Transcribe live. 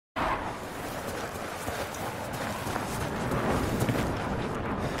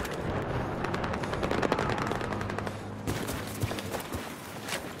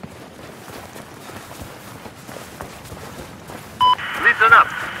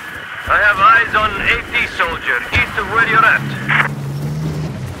I have eyes on AT soldier, east of where you're at.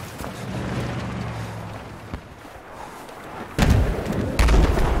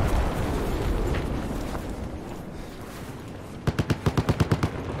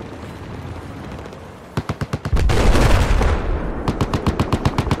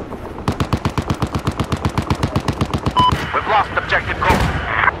 We've lost objective Golmud.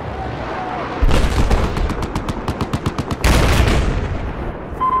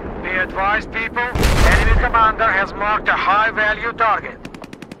 Be advised, people. Enemy commander has marked a high-value target.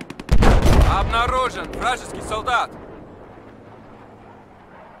 Обнаружен вражеский солдат.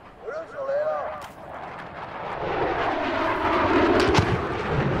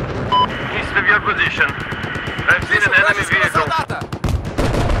 East of your position. I've seen an enemy Вражеского vehicle. солдата!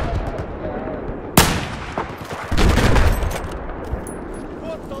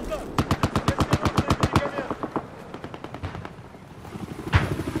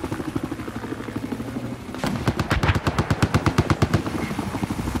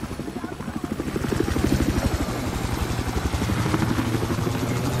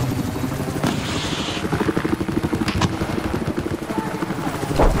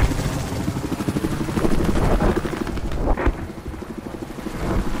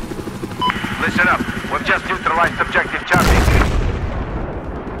 Listen up. We've just neutralized objective Charlie.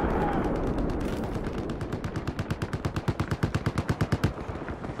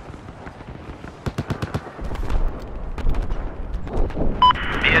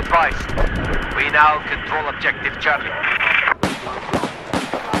 Be advised. We now control objective Charlie.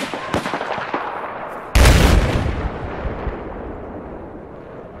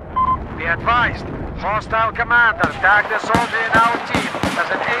 Be advised. Hostile commander tagged a soldier in our team as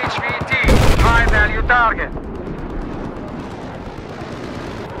an HVT, high-value target.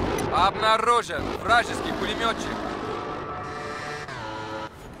 Обнаружен вражеский пулеметчик.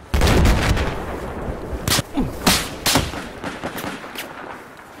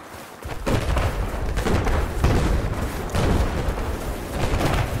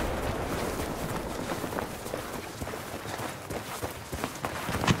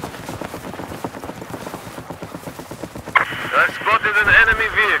 I've spotted an enemy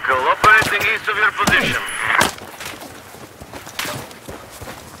vehicle operating east of your position.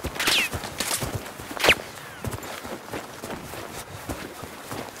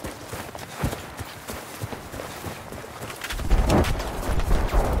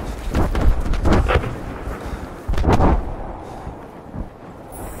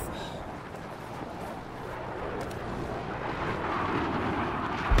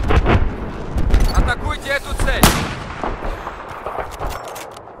 Атакуйте эту цель!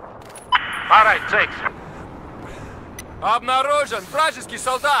 All right, thanks. Обнаружен вражеский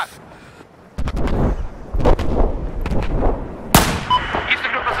солдат! East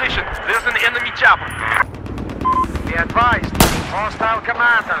of your position, there's an enemy chopper. Be advised. Hostile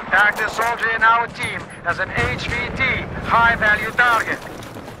commander tagged a soldier in our team as an HVT, high-value target.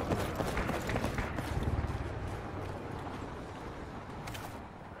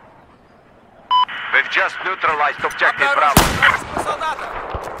 We've just neutralized objective Обнаружен Bravo. вражеского солдата!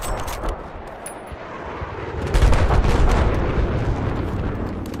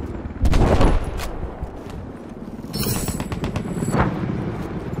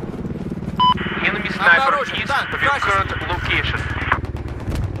 Enemy sniper Обнаружен east танк, of your вражеский. current location.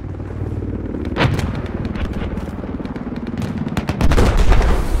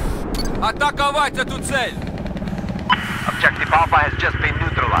 Атаковать эту цель! Objective Alpha has just been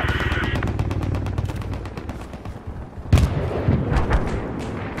neutralized.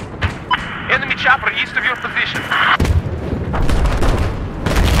 Enemy chopper east of your position.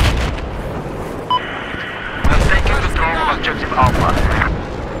 We're taking control of objective Alpha.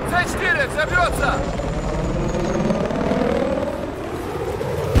 Цель 4 взорвется!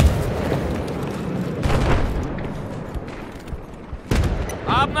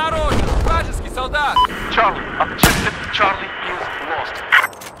 Обнаружен вражеский солдат! Charlie, objective Charlie is lost.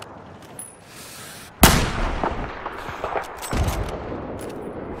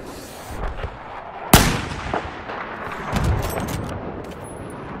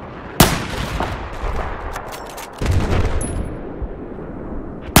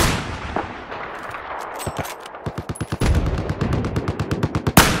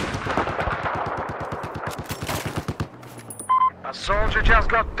 A soldier just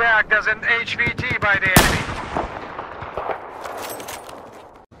got tagged as an HVT by the enemy.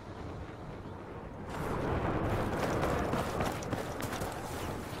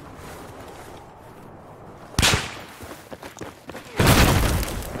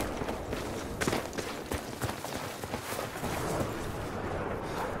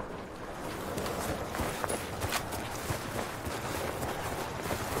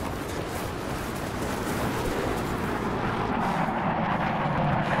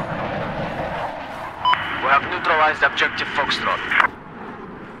 neutralized objective Foxtrot.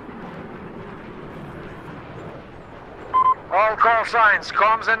 All call signs,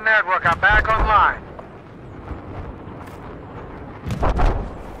 comms and network are back online.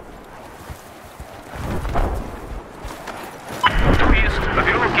 To east, of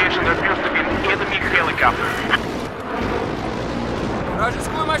your location there appears to be an enemy helicopter.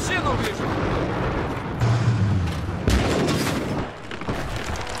 Вражескую машину вижу.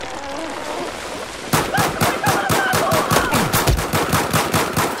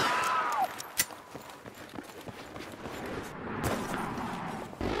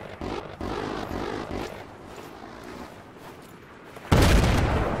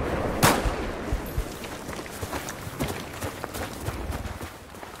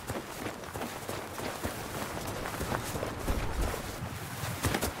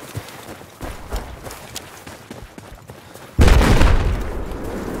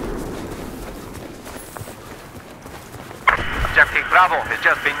 Objective Bravo has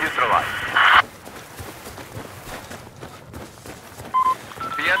just been neutralized.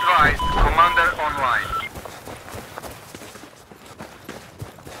 Be advised, Commander online.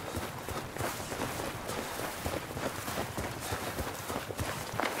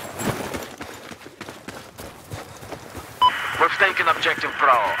 We've taken Objective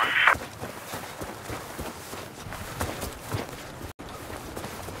Bravo.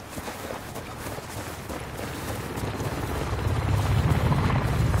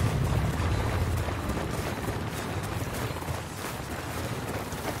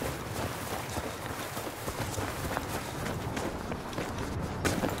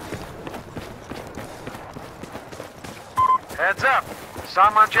 Heads up!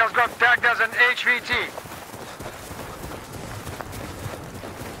 Someone just got tagged as an HVT.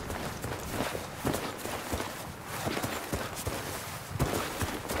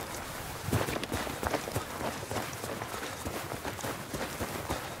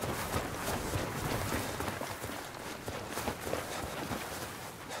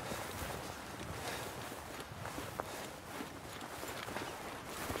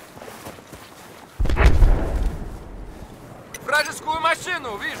 Вражескую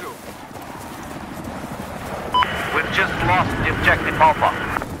машину вижу. We've just lost the objective Alpha.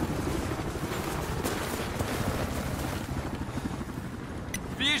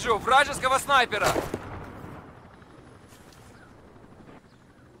 Вижу вражеского снайпера.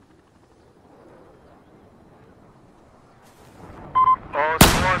 All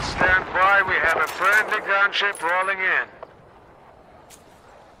squads stand by. We have a friendly gunship rolling in.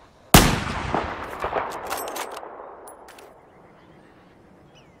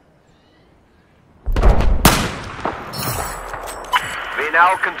 We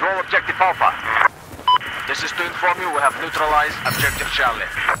now control Objective Alpha. This is to inform you we have neutralized Objective Charlie.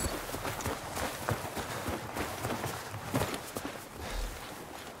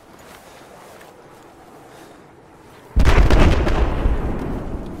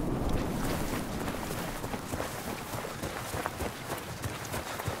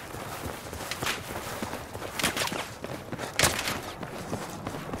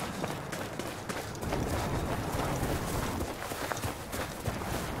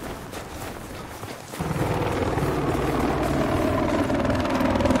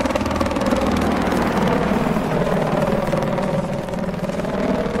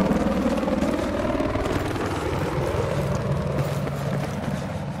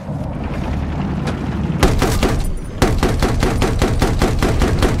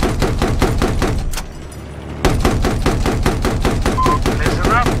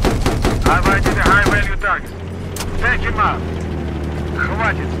 Take him out.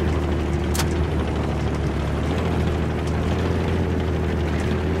 Хватит.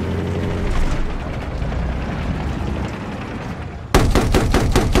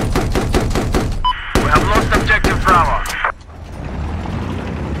 We have lost Objective Bravo.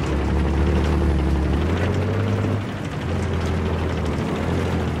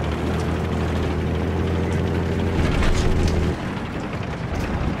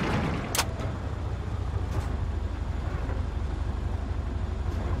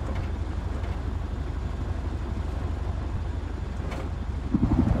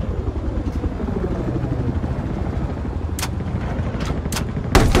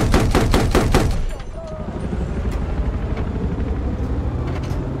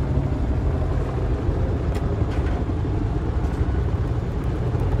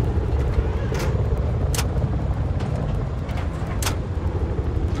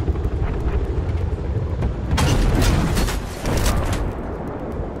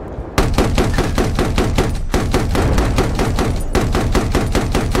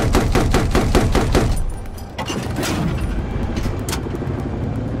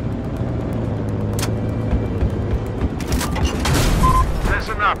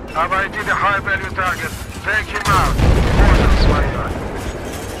 up. Обойди the high-value target. Take him out. Можно свое.